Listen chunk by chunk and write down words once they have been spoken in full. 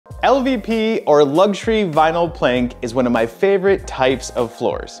LVP, or luxury vinyl plank, is one of my favorite types of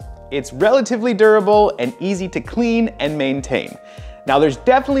floors. It's relatively durable and easy to clean and maintain. Now there's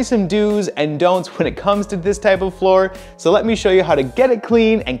definitely some do's and don'ts when it comes to this type of floor, so let me show you how to get it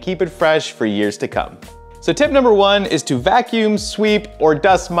clean and keep it fresh for years to come. So tip number one is to vacuum, sweep, or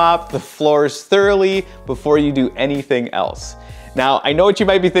dust mop the floors thoroughly before you do anything else. Now, I know what you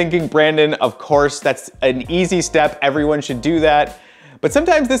might be thinking, Brandon, of course, that's an easy step, everyone should do that. But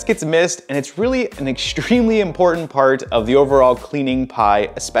sometimes this gets missed, and it's really an extremely important part of the overall cleaning pie,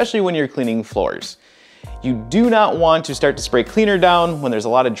 especially when you're cleaning floors. You do not want to start to spray cleaner down when there's a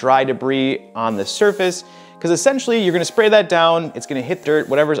lot of dry debris on the surface, because essentially you're gonna spray that down, it's gonna hit dirt,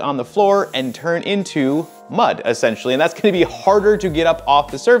 whatever's on the floor, and turn into mud, essentially. And that's gonna be harder to get up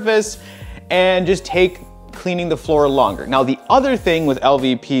off the surface and just take cleaning the floor longer. Now, the other thing with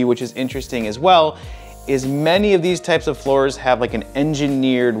LVP, which is interesting as well, is many of these types of floors have like an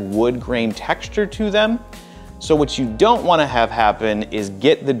engineered wood grain texture to them. So what you don't wanna have happen is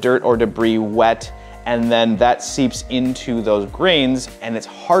get the dirt or debris wet, and then that seeps into those grains, and it's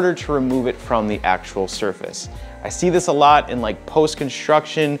harder to remove it from the actual surface. I see this a lot in like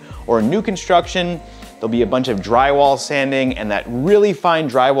post-construction or new construction. There'll be a bunch of drywall sanding, and that really fine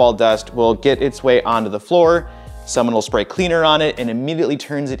drywall dust will get its way onto the floor. Someone will spray cleaner on it and immediately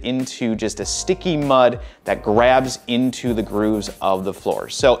turns it into just a sticky mud that grabs into the grooves of the floor.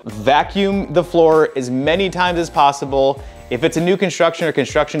 So vacuum the floor as many times as possible. If it's a new construction or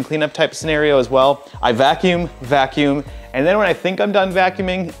construction cleanup type scenario as well, I vacuum, and then when I think I'm done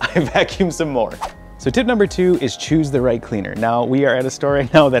vacuuming, I vacuum some more. So tip number two is choose the right cleaner. Now, we are at a store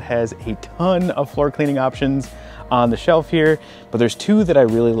right now that has a ton of floor cleaning options on the shelf here, but there's two that I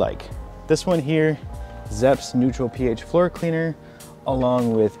really like. This one here, Zepp's Neutral pH Floor Cleaner,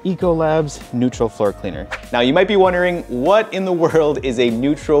 along with Ecolab's Neutral Floor Cleaner. Now, you might be wondering, what in the world is a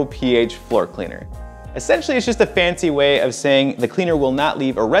neutral pH floor cleaner? Essentially, it's just a fancy way of saying the cleaner will not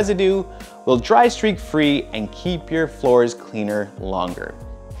leave a residue, will dry streak free, and keep your floors cleaner longer.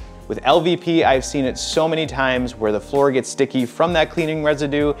 With LVP, I've seen it so many times where the floor gets sticky from that cleaning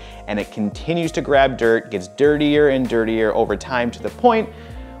residue, and it continues to grab dirt, gets dirtier and dirtier over time, to the point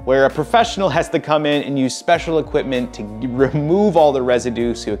where a professional has to come in and use special equipment to remove all the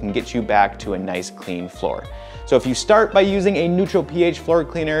residue so it can get you back to a nice clean floor. So if you start by using a neutral pH floor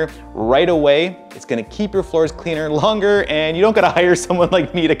cleaner right away, it's gonna keep your floors cleaner longer, and you don't gotta hire someone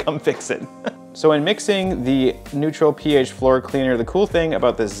like me to come fix it. So in mixing the neutral pH floor cleaner, the cool thing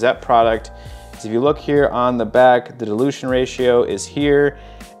about this Zepp product is if you look here on the back, the dilution ratio is here,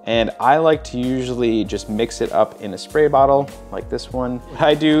 and I like to usually just mix it up in a spray bottle like this one. What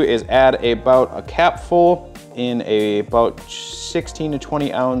I do is add about a capful in about 16 to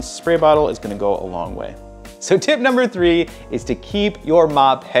 20 ounce spray bottle. It's gonna go a long way. So tip number three is to keep your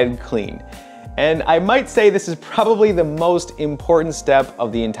mop head clean. And I might say this is probably the most important step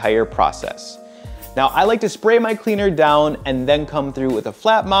of the entire process. Now, I like to spray my cleaner down and then come through with a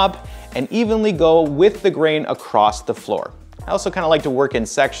flat mop and evenly go with the grain across the floor. I also kind of like to work in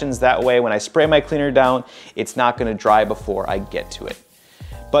sections, that way when I spray my cleaner down, it's not gonna dry before I get to it.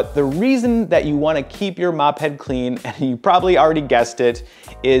 But the reason that you wanna keep your mop head clean, and you probably already guessed it,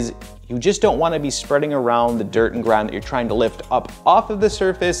 is you just don't wanna be spreading around the dirt and ground that you're trying to lift up off of the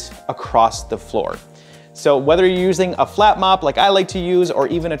surface across the floor. So whether you're using a flat mop like I like to use, or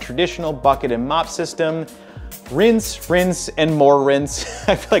even a traditional bucket and mop system, rinse, rinse, and more rinse.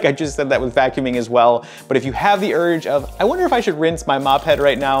 I feel like I just said that with vacuuming as well. But if you have the urge of, I wonder if I should rinse my mop head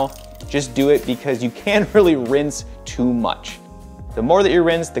right now, just do it, because you can't really rinse too much. The more that you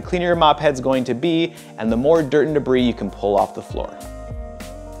rinse, the cleaner your mop head's going to be, and the more dirt and debris you can pull off the floor.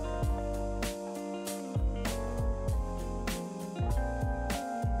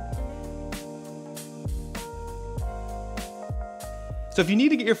 So if you need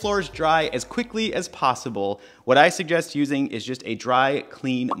to get your floors dry as quickly as possible, what I suggest using is just a dry,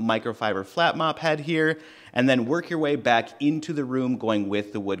 clean microfiber flat mop head here, and then work your way back into the room going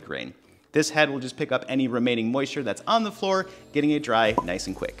with the wood grain. This head will just pick up any remaining moisture that's on the floor, getting it dry nice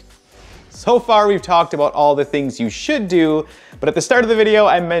and quick. So far, we've talked about all the things you should do, but at the start of the video,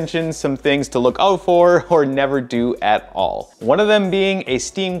 I mentioned some things to look out for or never do at all. One of them being a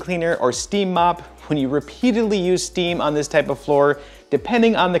steam cleaner or steam mop. When you repeatedly use steam on this type of floor,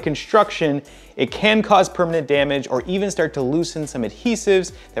 depending on the construction, it can cause permanent damage or even start to loosen some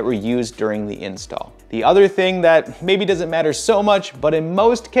adhesives that were used during the install. The other thing that maybe doesn't matter so much, but in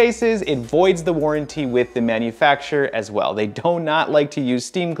most cases, it voids the warranty with the manufacturer as well. They do not like to use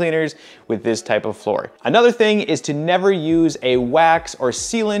steam cleaners with this type of floor. Another thing is to never use a wax or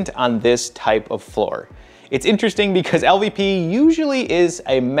sealant on this type of floor. It's interesting because LVP usually is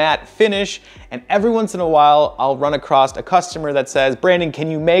a matte finish, and every once in a while I'll run across a customer that says, "Brandon,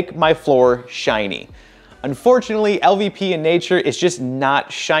 can you make my floor shiny?" Unfortunately, LVP in nature is just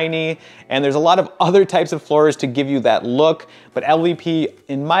not shiny, and there's a lot of other types of floors to give you that look, but LVP,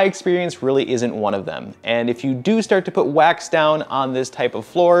 in my experience, really isn't one of them. And if you do start to put wax down on this type of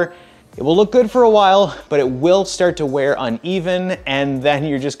floor, it will look good for a while, but it will start to wear uneven, and then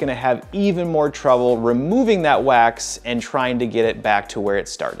you're just gonna have even more trouble removing that wax and trying to get it back to where it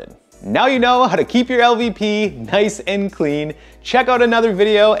started. Now you know how to keep your LVP nice and clean. Check out another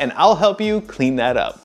video and I'll help you clean that up.